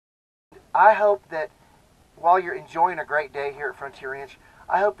I hope that while you're enjoying a great day here at Frontier Ranch,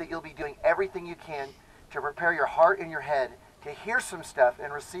 I hope that you'll be doing everything you can to prepare your heart and your head to hear some stuff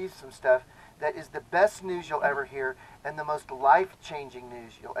and receive some stuff that is the best news you'll ever hear and the most life-changing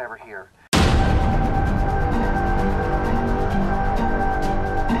news you'll ever hear.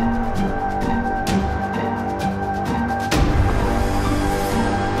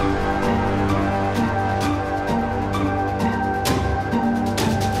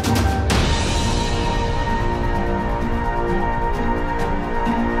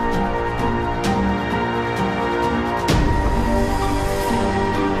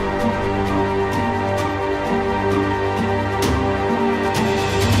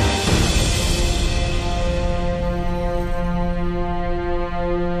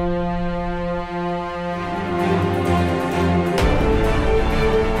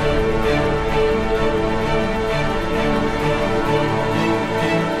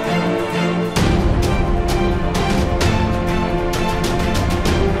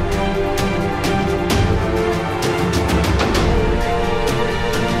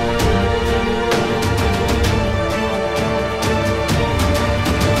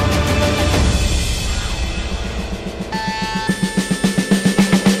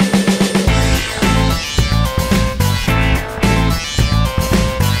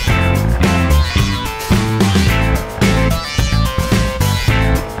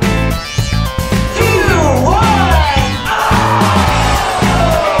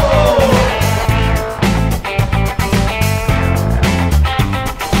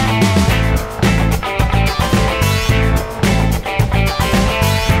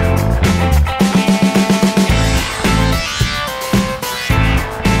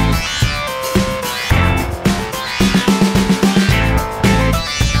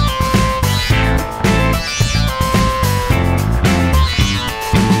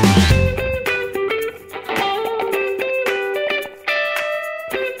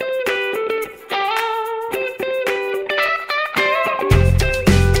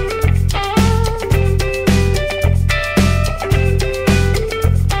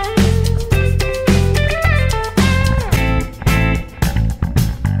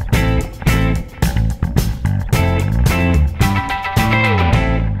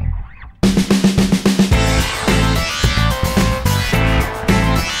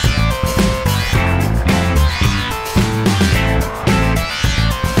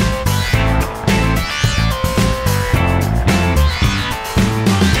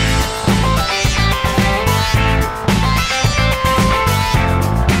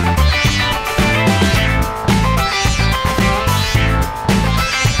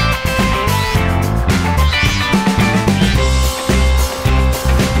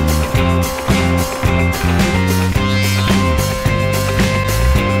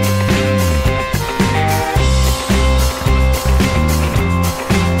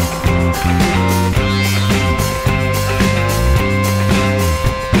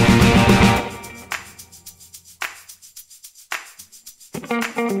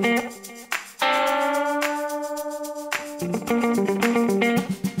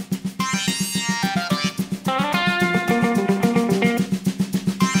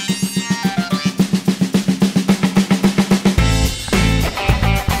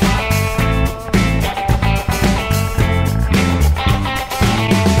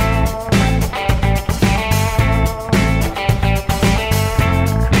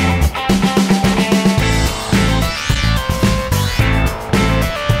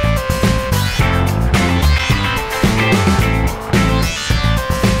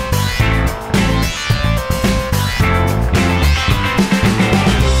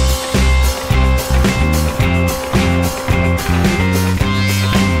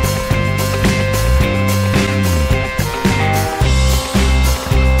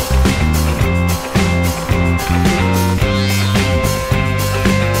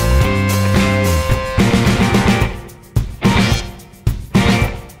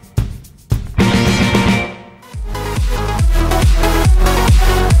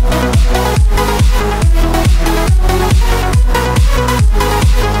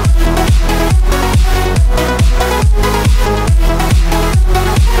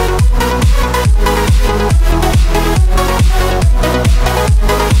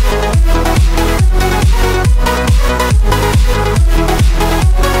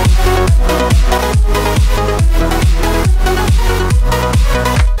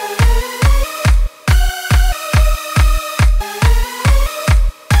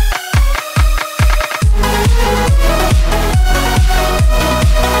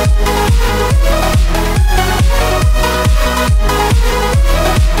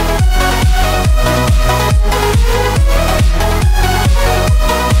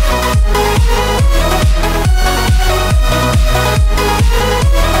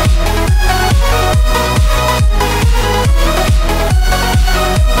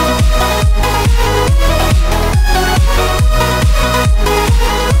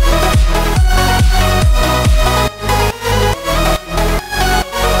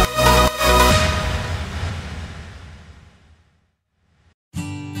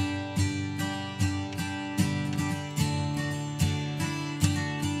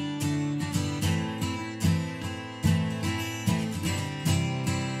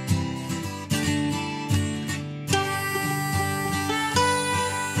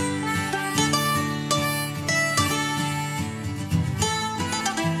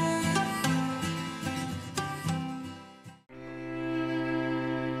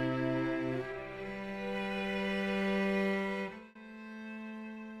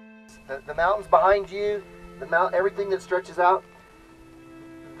 The mountains behind you, everything that stretches out,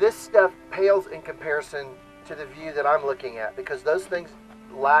 this stuff pales in comparison to the view that I'm looking at, because those things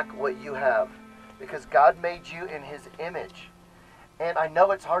lack what you have, because God made you in his image. And I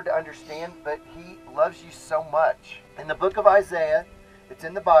know it's hard to understand, but he loves you so much. In the book of Isaiah, it's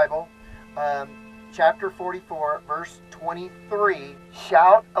in the Bible, chapter 44, verse 23,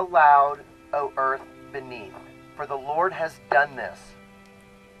 shout aloud, O earth beneath, for the Lord has done this.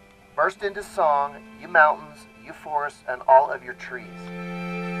 Burst into song, you mountains, you forests, and all of your trees.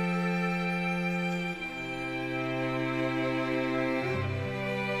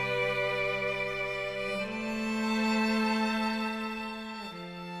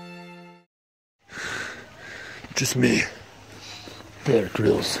 Just me, Bear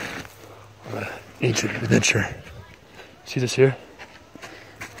Grylls, on an ancient adventure. See this here?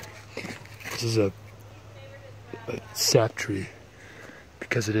 This is a sap tree,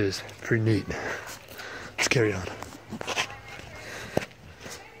 because it is pretty neat. Let's carry on.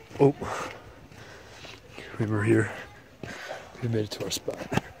 Oh, we were here. We made it to our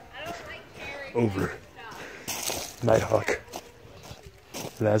spot. Over Nighthawk,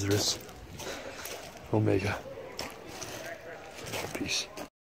 Lazarus, Omega. Peace.